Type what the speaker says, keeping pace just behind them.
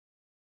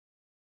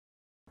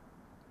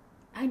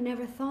I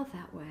never thought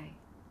that way.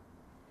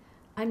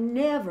 I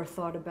never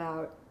thought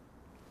about,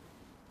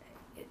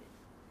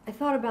 I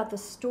thought about the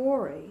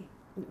story.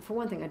 For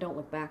one thing, I don't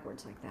look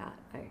backwards like that.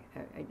 I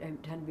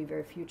tend to be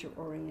very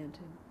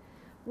future-oriented.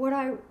 What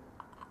I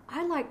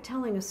like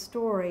telling a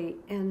story,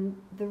 and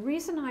the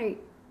reason I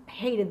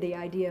hated the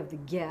idea of the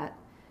get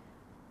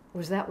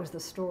was that was the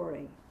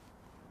story.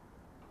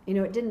 You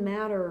know, it didn't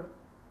matter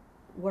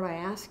what I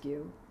asked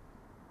you,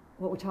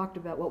 what we talked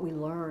about, what we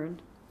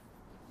learned.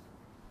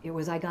 It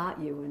was I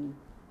got you, and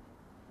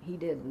he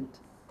didn't.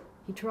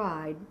 He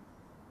tried,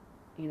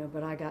 you know,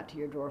 but I got to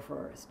your door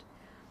first.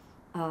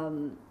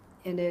 And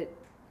it,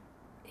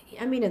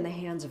 I mean, in the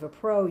hands of a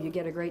pro, you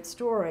get a great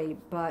story,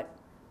 but,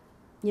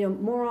 you know,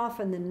 more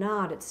often than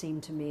not, it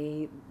seemed to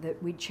me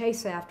that we'd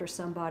chase after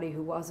somebody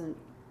who wasn't,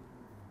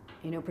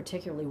 you know,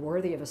 particularly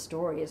worthy of a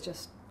story. It's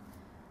just,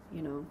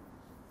 you know,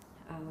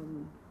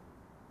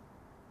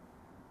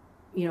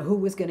 who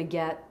was going to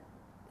get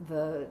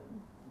the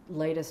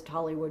latest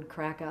Hollywood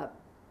crack up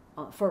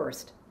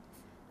first.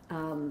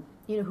 You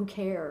know, who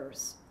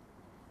cares?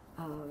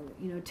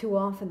 You know, too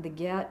often the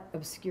get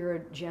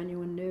obscured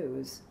genuine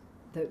news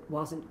that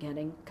wasn't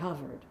getting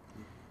covered.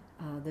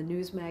 The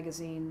news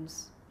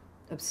magazines'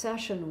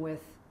 obsession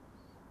with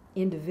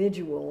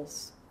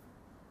individuals,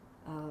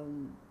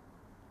 you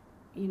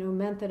know,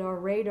 meant that our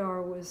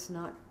radar was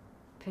not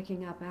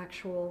picking up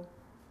actual,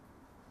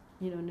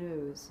 you know,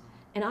 news.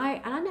 And I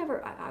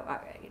never,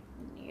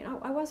 you know,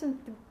 I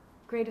wasn't the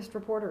greatest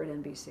reporter at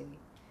NBC.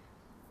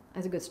 I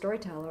was a good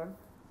storyteller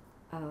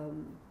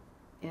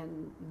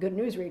and good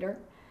newsreader,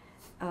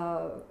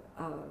 but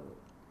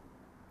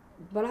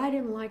I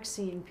didn't like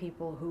seeing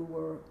people who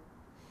were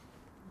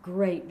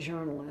great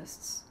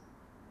journalists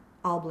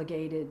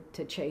obligated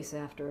to chase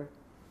after,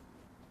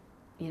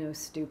 you know,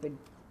 stupid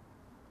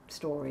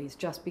stories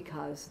just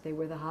because they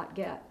were the hot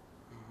get.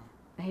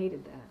 I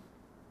hated that.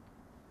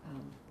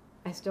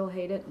 I still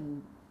hate it,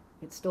 and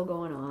it's still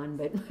going on,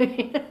 but